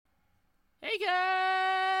Hey guys!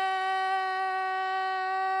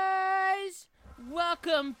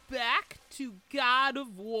 Welcome back to God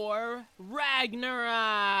of War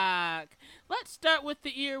Ragnarok! Let's start with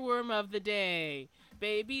the earworm of the day.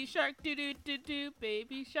 Baby shark doo doo doo doo,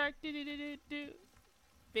 baby shark doo doo doo doo doo.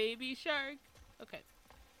 Baby shark. Okay.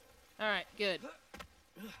 Alright, good.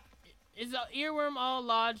 Is the earworm all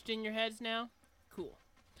lodged in your heads now? Cool.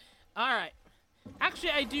 Alright.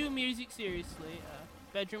 Actually, I do music seriously.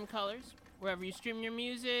 Bedroom colors. Wherever you stream your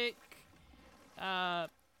music. I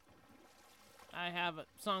have a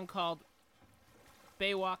song called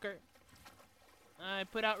Baywalker I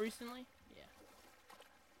put out recently. Yeah.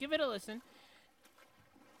 Give it a listen.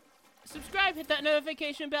 Subscribe, hit that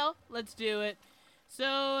notification bell. Let's do it.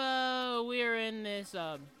 So, we're in this,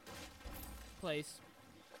 place.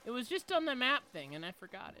 It was just on the map thing, and I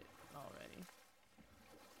forgot it already.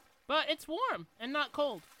 But it's warm and not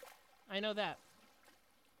cold. I know that.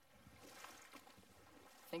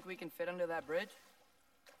 Think we can fit under that bridge?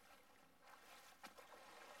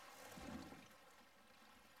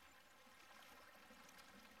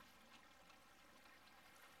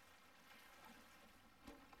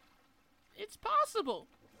 It's possible.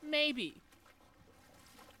 Maybe.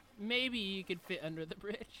 Maybe you could fit under the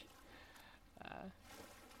bridge.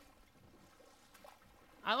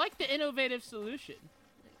 I like the innovative solution.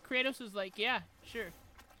 Kratos was like, yeah, sure.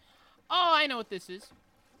 Oh, I know what this is.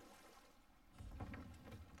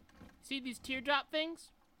 See these teardrop things?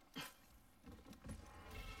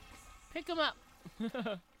 Pick them up.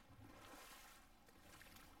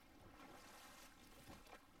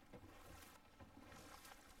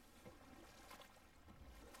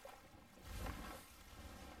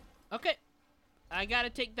 Okay. I gotta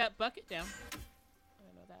take that bucket down.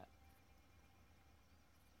 I know that.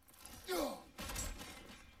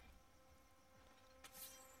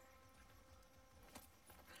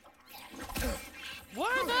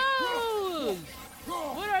 What are those?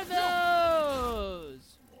 What are those?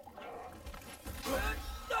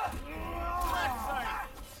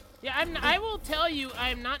 Yeah, I will tell you,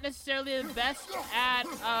 I'm not necessarily the best at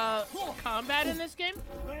combat in this game.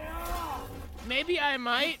 Maybe I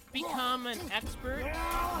might become an expert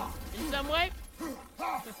in some way.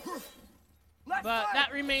 But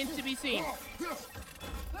that remains to be seen.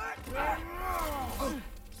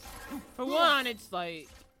 For one, it's like,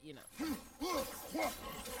 you know.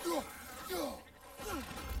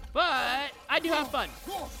 But I do have fun.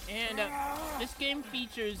 And this game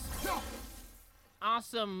features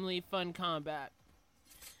awesomely fun combat.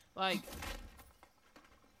 Like,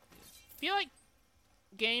 feel like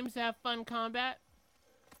games that have fun combat,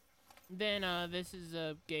 then this is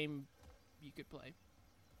a game you could play.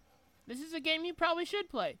 This is a game you probably should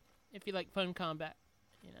play if you like fun combat,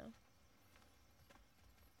 you know.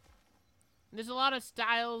 There's a lot of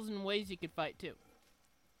styles and ways you could fight too.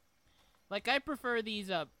 Like, I prefer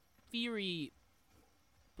these Fury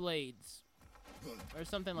blades or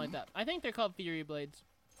something like that. I think they're called Fury blades.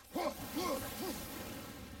 Yeah.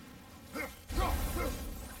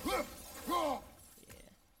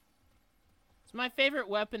 It's my favorite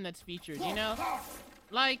weapon that's featured, you know?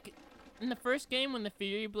 Like, in the first game when the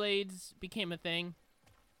Fury blades became a thing,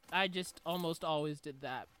 I just almost always did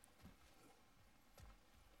that.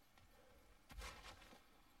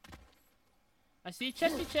 I see a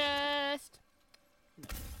chesty chest! No.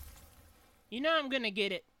 You know I'm gonna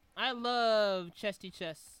get it. I love chesty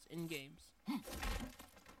chests in games.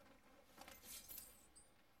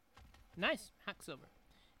 Nice, hack silver.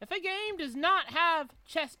 If a game does not have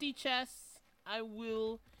chesty chests, I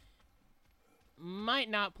might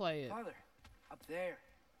not play it. Farther, up there.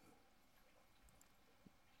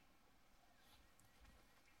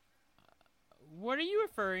 What are you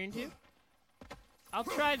referring to? I'll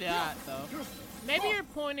try that, though. Maybe you're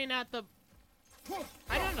pointing at the...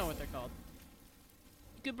 I don't know what they're called.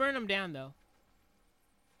 You could burn them down, though.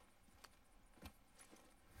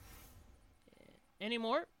 Any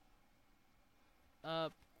more?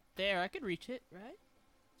 There, I could reach it, right?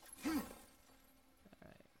 Alright,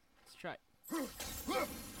 let's try.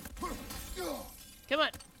 Come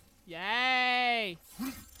on! Yay!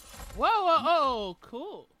 Whoa, whoa, oh,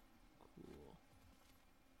 cool. Cool.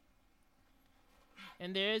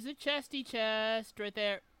 And there's a chesty chest right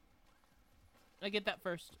there. I get that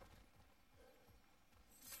first.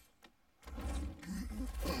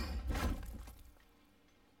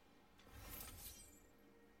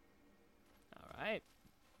 Alright.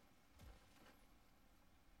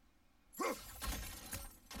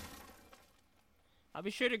 I'll be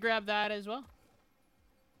sure to grab that as well.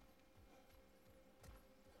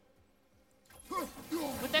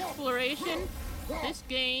 With exploration, This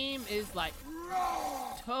game is like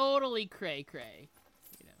totally cray-cray,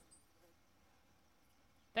 you know.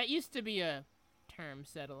 That used to be a term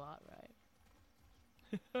said a lot,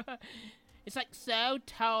 right? It's like so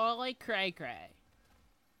totally cray-cray.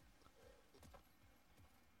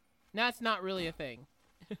 Now it's not really a thing.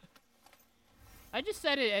 I just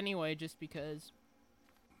said it anyway just because.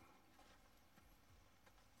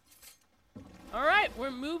 Alright,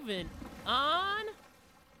 we're moving on.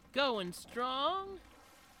 Going strong.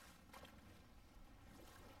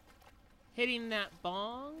 Hitting that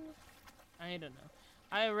bong. I don't know.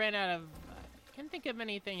 I ran out of... I can't think of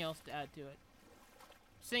anything else to add to it.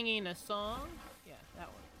 Singing a song? Yeah, that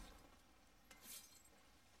works.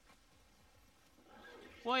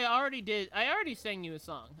 Well, I already sang you a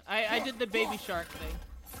song. I did the baby shark thing.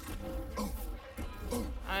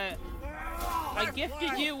 I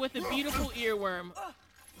gifted you with a beautiful earworm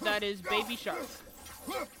that is baby shark.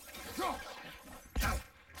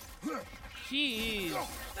 Jeez.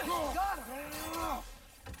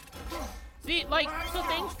 See, like, so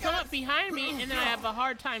things come up behind me, and then I have a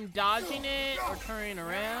hard time dodging it or turning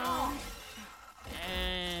around.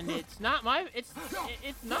 And it's not my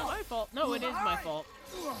not my fault. No, it is my fault.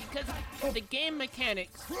 Because the game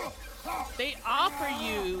mechanics, it offers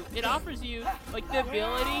you like the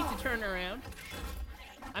ability to turn around.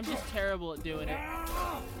 I'm just terrible at doing it.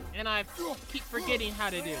 And I keep forgetting how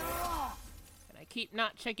to do it. And I keep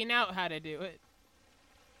not checking out how to do it.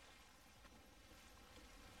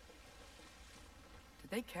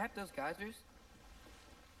 Did they cap those geysers?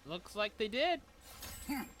 Looks like they did.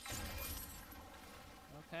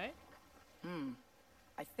 Okay.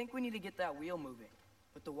 I think we need to get that wheel moving,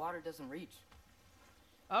 but the water doesn't reach.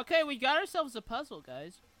 Okay, we got ourselves a puzzle,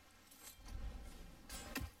 guys.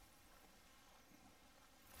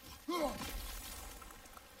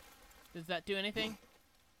 Does that do anything?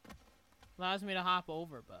 Allows me to hop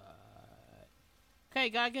over, but... Okay,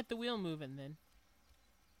 gotta get the wheel moving then.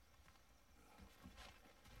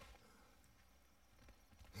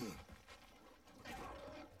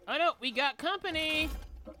 Oh no, we got company!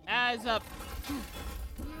 As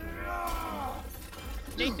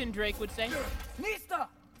Nathan Drake would say. Nista!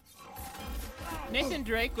 Nathan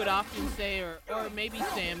Drake would often say, or maybe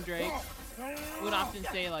Sam Drake would often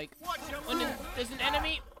say, like, when there's an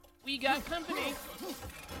enemy, we got company.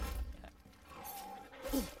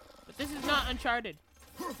 But this is not Uncharted.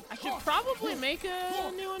 I should probably make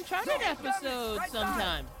a new Uncharted episode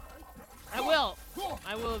sometime. I will.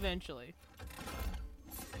 I will eventually.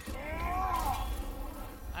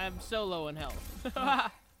 I'm so low in health.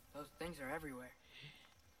 Those things are everywhere.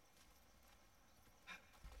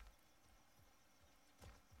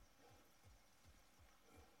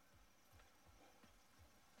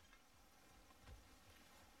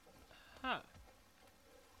 Huh.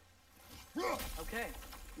 Okay,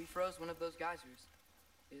 we froze one of those geysers.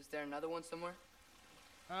 Is there another one somewhere?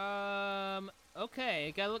 Okay,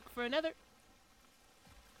 I gotta look for another.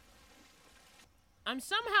 I'm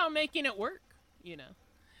somehow making it work, you know.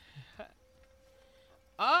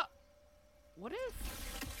 What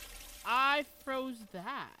if I froze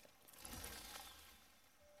that?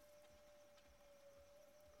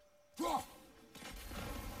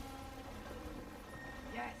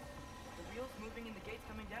 Yes, the wheel's moving and the gate's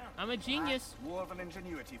coming down. I'm a genius. Dwarven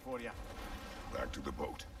ingenuity for you. Back to the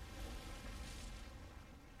boat.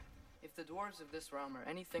 If the dwarves of this realm are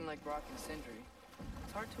anything like Rock and Sindri,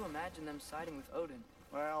 it's hard to imagine them siding with Odin.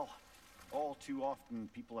 Well, all too often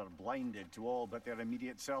people are blinded to all but their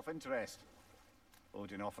immediate self-interest.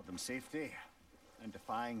 Odin offered them safety, and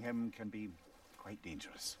defying him can be quite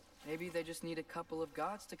dangerous. Maybe they just need a couple of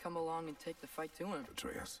gods to come along and take the fight to him.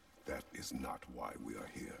 Atreus, that is not why we are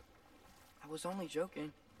here. I was only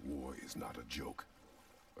joking. War is not a joke,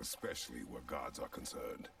 especially where gods are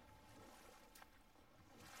concerned.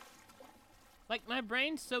 Like, my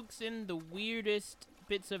brain soaks in the weirdest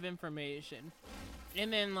bits of information.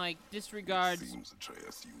 And then, like, disregards... It seems,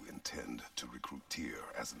 Atreus, you intend to recruit Tyr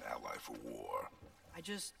as an ally for war.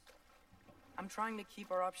 I'm trying to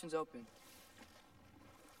keep our options open.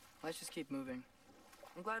 Let's just keep moving.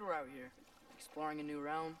 I'm glad we're out here, exploring a new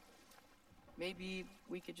realm. Maybe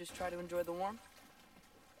we could just try to enjoy the warmth?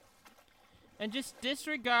 And just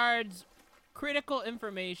disregards critical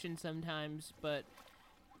information sometimes, but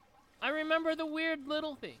I remember the weird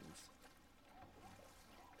little things.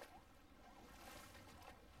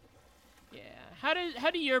 Yeah. How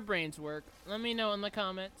do your brains work? Let me know in the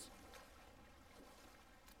comments.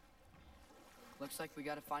 Looks like we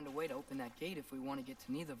gotta find a way to open that gate if we want to get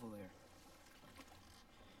to Nidavellir.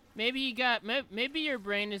 Maybe your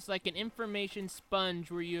brain is like an information sponge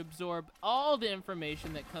where you absorb all the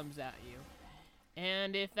information that comes at you.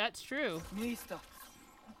 And if that's true, Mista.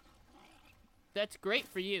 that's great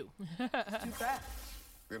for you. Too fast.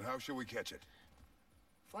 Then how shall we catch it?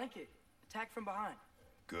 Flank it. Attack from behind.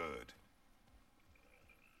 Good.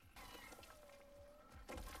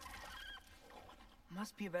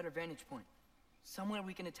 Must be a better vantage point. Somewhere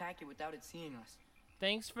we can attack it without it seeing us.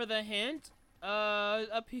 Thanks for the hint.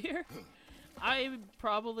 Up here? I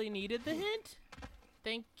probably needed the hint.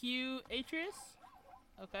 Thank you, Atreus.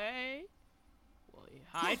 Okay. Well, you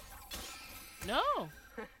hide. No.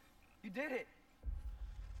 You did it.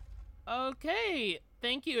 Okay.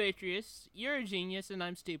 Thank you, Atreus. You're a genius and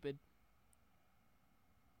I'm stupid.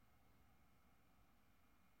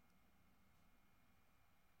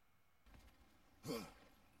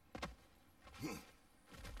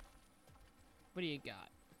 What do you got?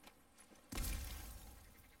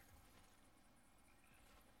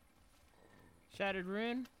 Shattered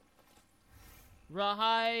rune.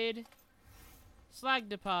 Rawhide. Slag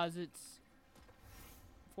deposits.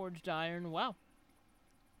 Forged iron. Wow.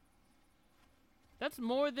 That's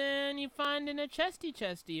more than you find in a chesty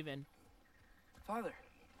chest even. Farther.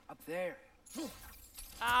 Up there.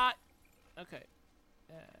 Okay.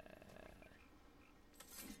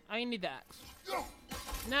 I need that.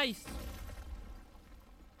 Nice.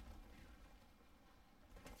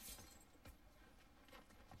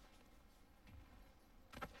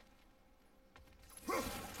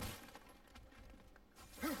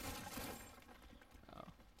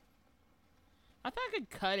 I thought I could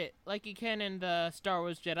cut it like you can in the Star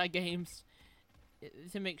Wars Jedi games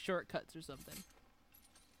to make shortcuts or something.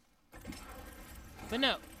 But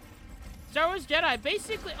no. Star Wars Jedi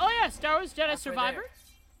basically... Oh yeah, Star Wars Jedi Halfway Survivor. there.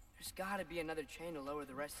 There's gotta be another chain to lower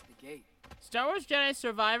the rest of the gate. Star Wars Jedi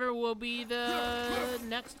Survivor will be the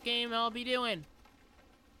next game I'll be doing.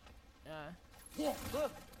 Look, there's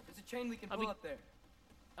a chain we can pull up there.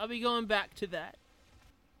 I'll be going back to that.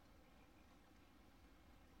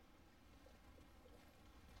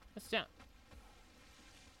 What's down?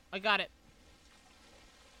 I got it.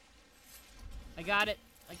 I got it.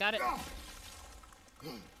 I got it.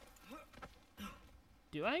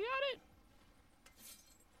 Do I got it?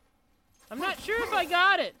 I'm not sure if I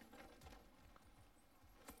got it.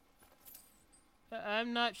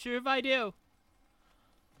 I'm not sure if I do.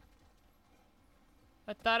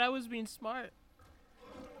 I thought I was being smart.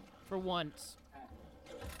 For once.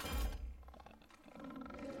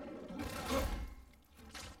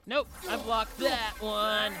 Nope, I blocked that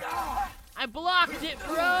one. I blocked it,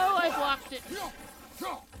 bro. I blocked it.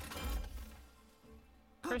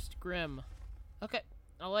 Cursed Grim. Okay,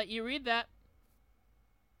 I'll let you read that.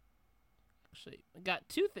 Actually, I got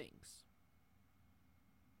two things.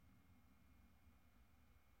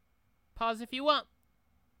 Pause if you want.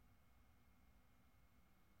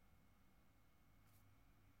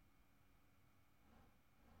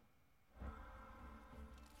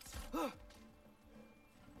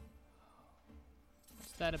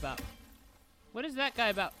 What's that about? What is that guy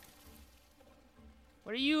about?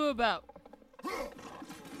 What are you about?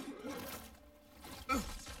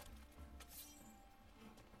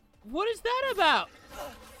 What is that about?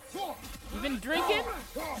 You been drinking?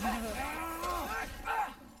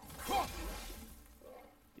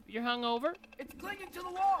 You're hungover? It's clinging to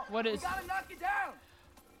the wall. What is? We gotta knock it down.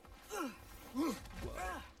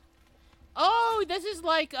 Oh, this is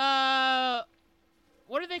like, what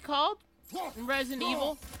are they called? In Resident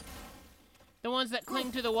Evil? The ones that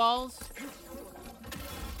cling to the walls?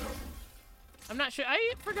 I'm not sure.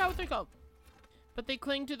 I forgot what they're called. But they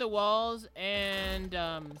cling to the walls and,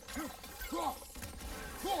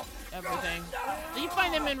 everything. You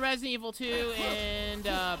find them in Resident Evil 2 and,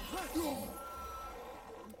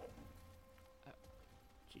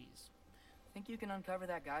 jeez. Think you can uncover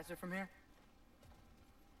that geyser from here?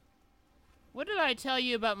 What did I tell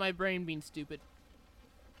you about my brain being stupid?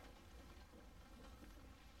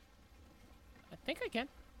 I think I can.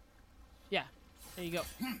 Yeah, there you go.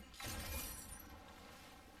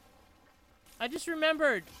 I just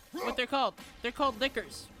remembered what they're called. They're called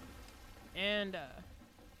lickers. And,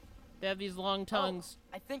 they have these long tongues.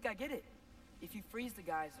 Oh, I think I get it. If you freeze the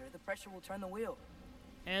geyser, the pressure will turn the wheel.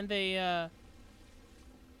 And they,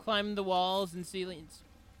 climb the walls and ceilings.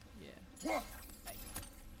 Yeah.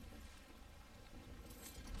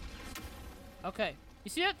 Okay.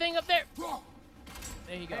 You see that thing up there?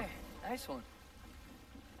 There you go. Hey, nice one.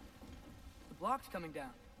 The block's coming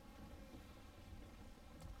down.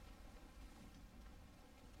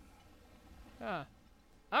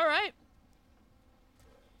 All right.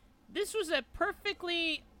 This was a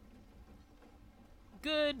perfectly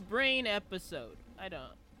good brain episode.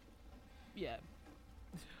 Yeah.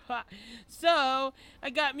 So, I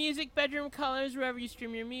got music, bedroom colors, wherever you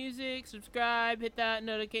stream your music. Subscribe, hit that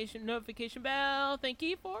notification bell. Thank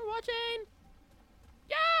you for watching.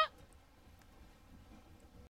 Yeah!